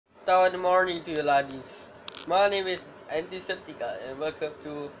Good morning to you laddies. My name is Antiseptica and welcome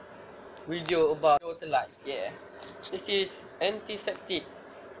to video about Otter life. Yeah, this is antiseptic,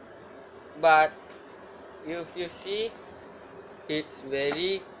 but if you see, it's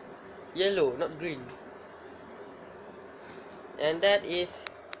very yellow, not green. And that is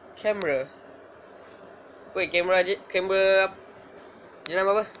camera. Wait, camera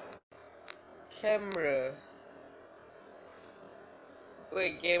jenama apa? Camera.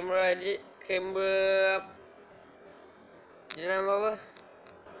 Wait, camera jenama apa?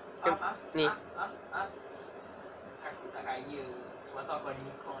 Ni. Aku tak kaya. Sebab tu aku ada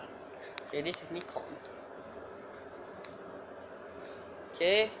Nikon. Okay, this is Nikon.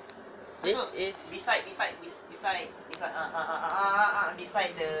 Okay, this is beside the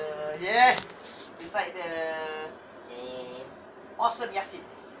awesome Yasin.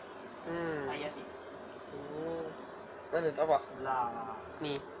 Yasin. Oh. Mana tak apa? Sebelah.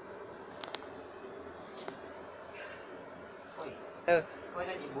 Ni. Oi. Eh. Kau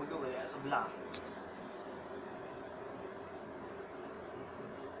jadi bodoh dekat sebelah.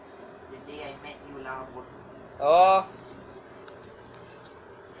 The day I met you lah, bodoh. Oh.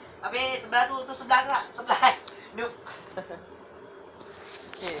 Habis sebelah tu sebelah ke tak? Sebelah. Nope.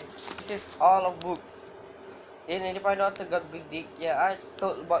 Okay, this is all of books. In Independent Otter got big dick. Yeah, I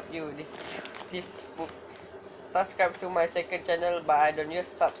told about you this book. Subscribe to my second channel, but I don't use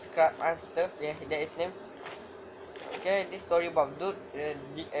subscribe and stuff. Yeah, that is name. Okay, this story about dude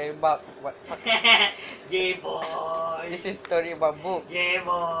about what? Gay boy. This is story about book. Gay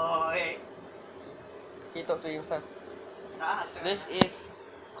boy. He talk to himself. Ah, This is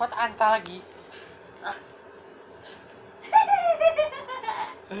kau tak hantar lagi.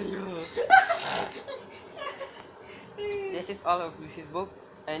 Ayo. This is all of this book,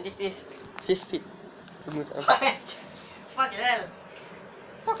 and this is his feet. Fucking hell.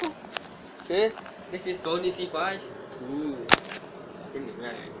 Okay, this is Sony C5. Ooh, ini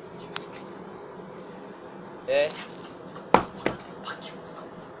kan. Okay.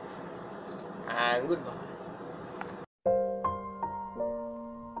 And goodbye.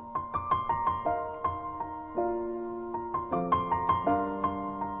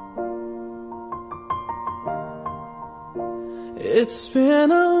 It's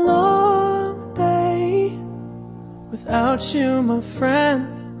been a long day without you, my friend,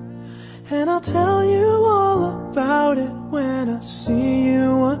 and I'll tell you all about it when I see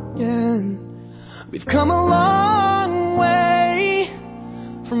you again. We've come a long way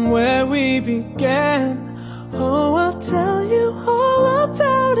from where we began. Oh, I'll tell you all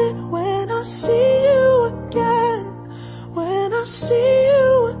about it when I see you again. When I see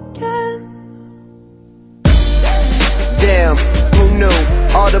you again. Damn, who knew?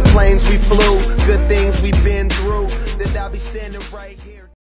 All the planes we flew, good things we've been through, that I'll be standing right here.